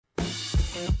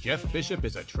Jeff Bishop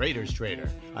is a trader's trader,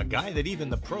 a guy that even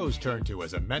the pros turn to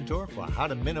as a mentor for how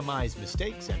to minimize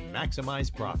mistakes and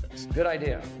maximize profits. Good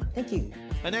idea. Thank you.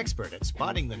 An expert at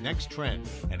spotting the next trend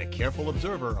and a careful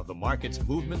observer of the market's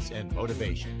movements and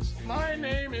motivations. My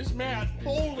name is Matt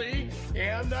Foley,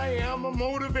 and I am a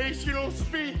motivational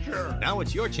speaker. Now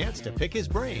it's your chance to pick his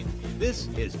brain. This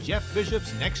is Jeff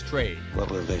Bishop's Next Trade. What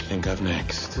will they think of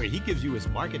next? Where he gives you his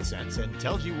market sense and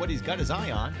tells you what he's got his eye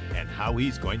on and how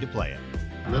he's going to play it.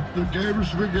 Let the games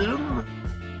begin.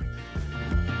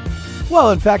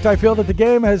 Well, in fact, I feel that the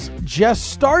game has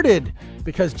just started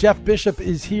because Jeff Bishop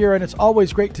is here, and it's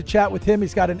always great to chat with him.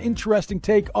 He's got an interesting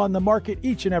take on the market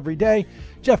each and every day.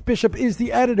 Jeff Bishop is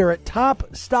the editor at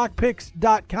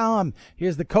TopStockPicks.com. He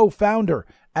is the co-founder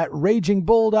at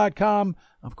RagingBull.com.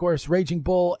 Of course, Raging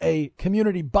Bull, a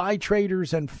community by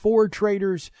traders and for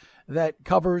traders that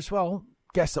covers, well,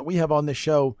 guests that we have on this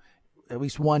show, at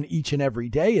least one each and every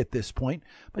day at this point.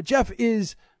 But Jeff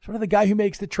is sort of the guy who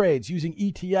makes the trades using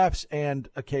ETFs and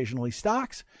occasionally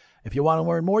stocks. If you want to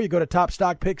learn more, you go to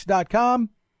TopStockPicks.com,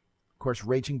 of course,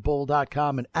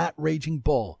 RagingBull.com, and at Raging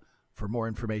Bull for more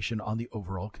information on the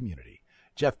overall community.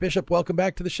 Jeff Bishop, welcome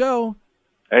back to the show.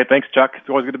 Hey, thanks, Chuck. It's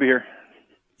always good to be here.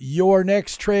 Your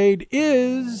next trade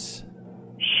is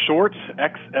Short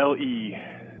XLE.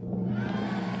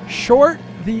 Short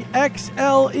the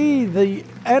XLE, the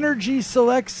Energy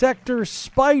Select Sector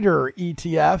Spider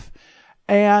ETF.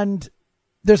 And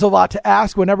there's a lot to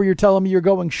ask whenever you're telling me you're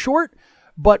going short.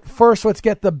 But first, let's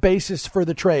get the basis for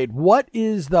the trade. What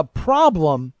is the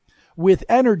problem with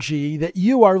energy that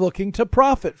you are looking to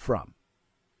profit from?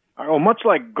 Well, much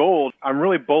like gold, I'm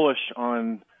really bullish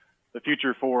on the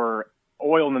future for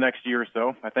oil in the next year or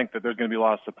so. I think that there's going to be a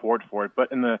lot of support for it.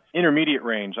 But in the intermediate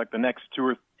range, like the next 2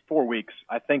 or 4 weeks,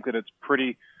 I think that it's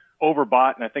pretty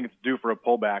overbought, and I think it's due for a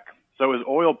pullback. So as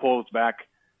oil pulls back,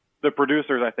 the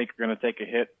producers, I think, are going to take a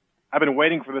hit. I've been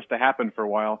waiting for this to happen for a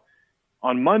while.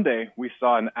 On Monday, we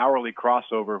saw an hourly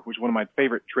crossover, which is one of my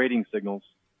favorite trading signals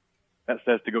that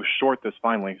says to go short this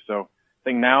finally. So I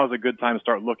think now is a good time to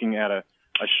start looking at a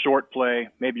short play,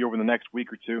 maybe over the next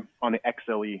week or two on the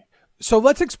XLE. So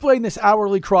let's explain this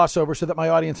hourly crossover so that my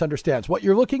audience understands. What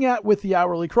you're looking at with the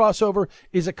hourly crossover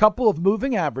is a couple of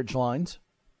moving average lines,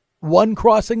 one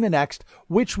crossing the next.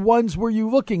 Which ones were you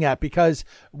looking at? Because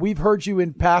we've heard you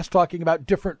in past talking about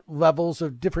different levels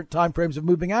of different time frames of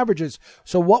moving averages.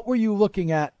 So what were you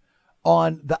looking at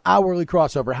on the hourly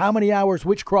crossover? How many hours,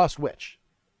 which crossed which?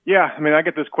 Yeah, I mean, I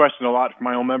get this question a lot from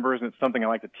my own members, and it's something I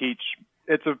like to teach.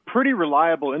 It's a pretty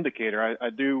reliable indicator. I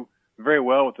do very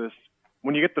well with this.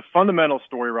 When you get the fundamental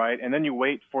story right, and then you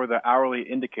wait for the hourly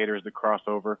indicators to cross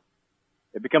over,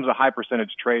 it becomes a high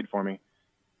percentage trade for me.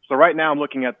 So right now I'm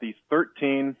looking at the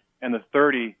 13 and the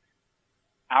 30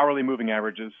 hourly moving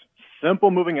averages,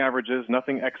 simple moving averages,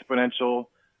 nothing exponential,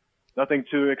 nothing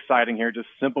too exciting here, just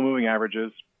simple moving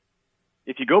averages.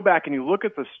 If you go back and you look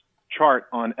at this chart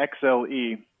on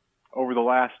XLE over the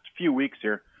last few weeks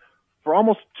here, for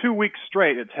almost 2 weeks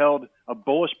straight, it's held a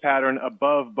bullish pattern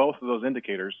above both of those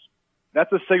indicators. That's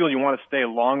a signal you want to stay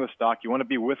long the stock. You want to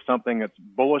be with something that's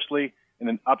bullishly in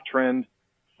an uptrend,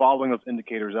 following those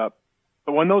indicators up.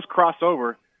 But when those cross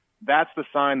over, that's the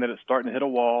sign that it's starting to hit a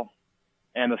wall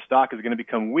and the stock is going to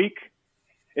become weak.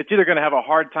 It's either going to have a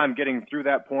hard time getting through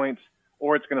that point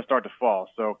or it's going to start to fall.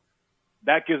 So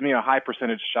that gives me a high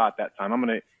percentage shot that time. I'm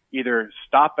going to either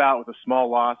stop out with a small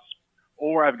loss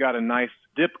or I've got a nice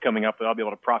dip coming up that I'll be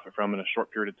able to profit from in a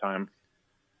short period of time.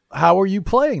 How are you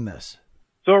playing this?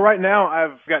 So right now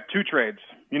I've got 2 trades.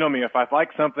 You know me, if I like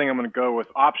something, I'm going to go with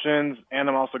options, and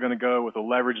I'm also going to go with a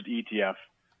leveraged ETF.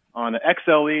 On the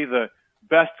XLE, the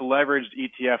best leveraged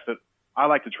ETF that I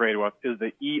like to trade with is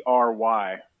the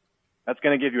ERY. That's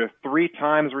going to give you a 3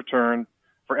 times return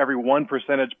for every 1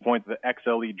 percentage point that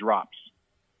the XLE drops.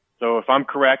 So if I'm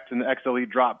correct and the XLE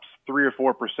drops 3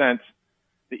 or 4%,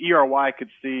 the ERY could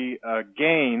see a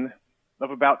gain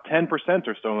of about 10%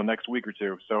 or so in the next week or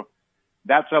two. So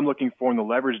that's what I'm looking for in the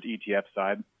leveraged ETF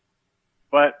side.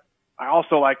 But I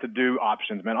also like to do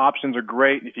options, man. Options are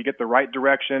great. If you get the right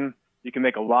direction, you can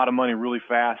make a lot of money really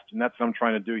fast, and that's what I'm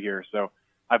trying to do here. So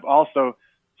I've also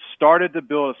started to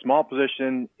build a small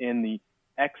position in the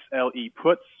XLE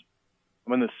puts.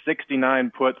 I'm in the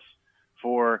 69 puts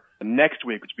for next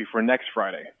week, which would be for next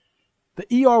Friday.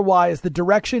 The ERY is the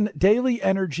Direction Daily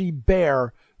Energy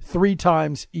Bear 3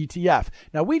 times ETF.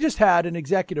 Now, we just had an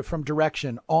executive from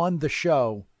Direction on the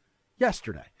show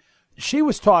yesterday. She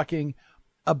was talking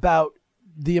about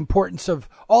the importance of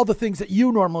all the things that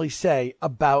you normally say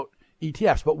about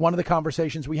ETFs. But one of the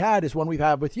conversations we had is one we've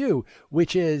had with you,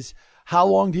 which is how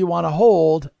long do you want to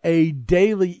hold a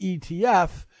daily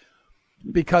ETF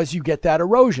because you get that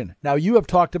erosion. Now, you have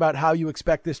talked about how you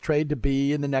expect this trade to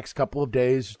be in the next couple of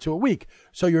days to a week.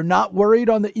 So you're not worried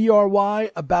on the ERY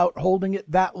about holding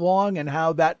it that long and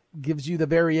how that gives you the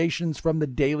variations from the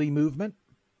daily movement?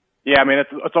 Yeah, I mean,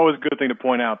 it's always a good thing to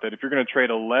point out that if you're going to trade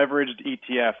a leveraged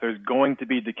ETF, there's going to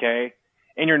be decay,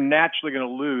 and you're naturally going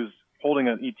to lose holding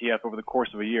an ETF over the course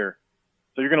of a year.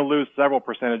 So you're going to lose several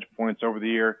percentage points over the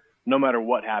year, no matter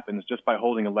what happens, just by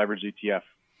holding a leveraged ETF.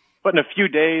 But in a few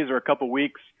days or a couple of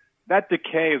weeks, that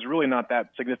decay is really not that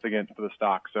significant for the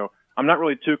stock. So I'm not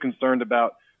really too concerned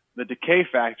about the decay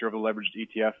factor of the leveraged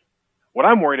ETF. What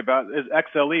I'm worried about is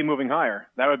XLE moving higher.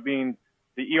 That would mean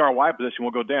the ERY position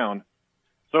will go down.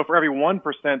 So for every 1%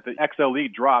 that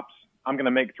XLE drops, I'm going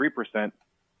to make 3%.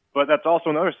 But that's also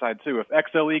another side too. If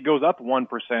XLE goes up 1%,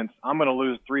 I'm going to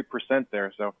lose 3%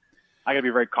 there. So I got to be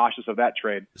very cautious of that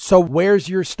trade. So where's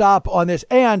your stop on this?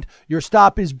 And your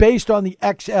stop is based on the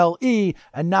XLE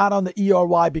and not on the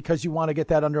ERY because you want to get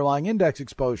that underlying index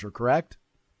exposure, correct?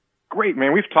 Great,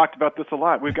 man. We've talked about this a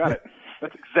lot. We've got it.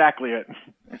 That's exactly it.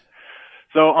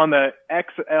 So on the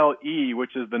XLE,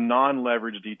 which is the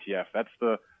non-leveraged ETF, that's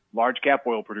the large cap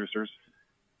oil producers,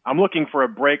 I'm looking for a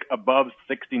break above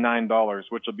 $69,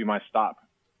 which will be my stop.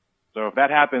 So if that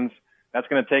happens, that's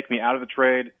going to take me out of the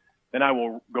trade. Then I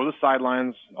will go to the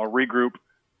sidelines. I'll regroup.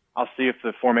 I'll see if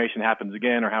the formation happens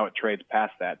again or how it trades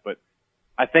past that. But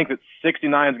I think that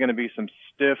 69 is going to be some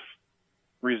stiff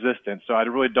resistance. So I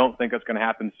really don't think that's going to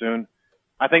happen soon.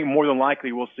 I think more than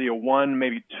likely we'll see a $1,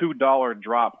 maybe $2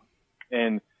 drop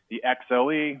in the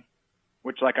XLE,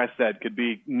 which, like I said, could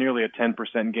be nearly a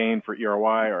 10% gain for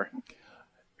ERY, or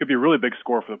could be a really big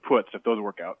score for the puts if those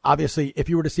work out. Obviously, if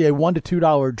you were to see a $1 to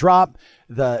 $2 drop,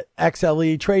 the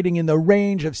XLE trading in the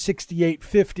range of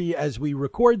 68.50 as we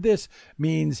record this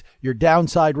means your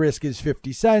downside risk is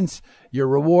 50 cents, your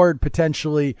reward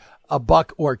potentially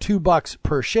 $1 or $2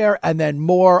 per share, and then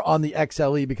more on the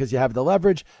XLE because you have the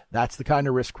leverage. That's the kind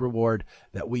of risk reward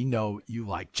that we know you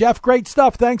like. Jeff, great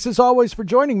stuff. Thanks as always for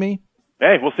joining me.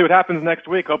 Hey, we'll see what happens next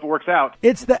week. Hope it works out.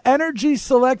 It's the Energy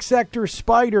Select Sector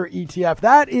Spider ETF.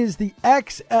 That is the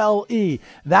XLE.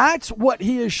 That's what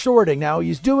he is shorting. Now,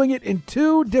 he's doing it in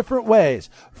two different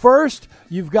ways. First,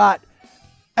 you've got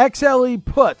XLE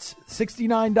puts,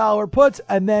 $69 puts,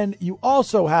 and then you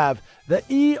also have the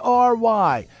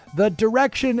ERY, the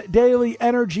Direction Daily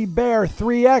Energy Bear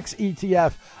 3X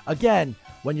ETF. Again,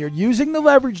 when you're using the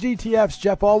leveraged ETFs,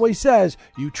 Jeff always says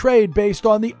you trade based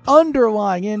on the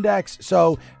underlying index.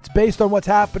 So it's based on what's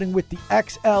happening with the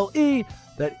XLE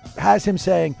that has him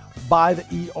saying buy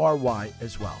the ERY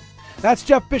as well. That's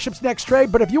Jeff Bishop's next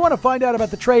trade. But if you want to find out about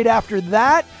the trade after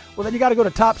that, well, then you got to go to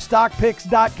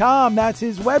topstockpicks.com. That's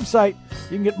his website.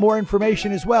 You can get more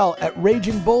information as well at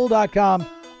ragingbull.com,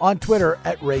 on Twitter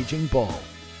at ragingbull.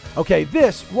 Okay,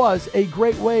 this was a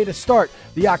great way to start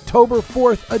the October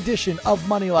 4th edition of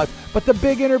Money Life. But the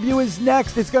big interview is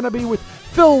next. It's going to be with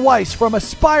Phil Weiss from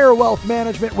Aspire Wealth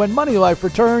Management when Money Life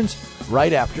returns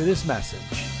right after this message.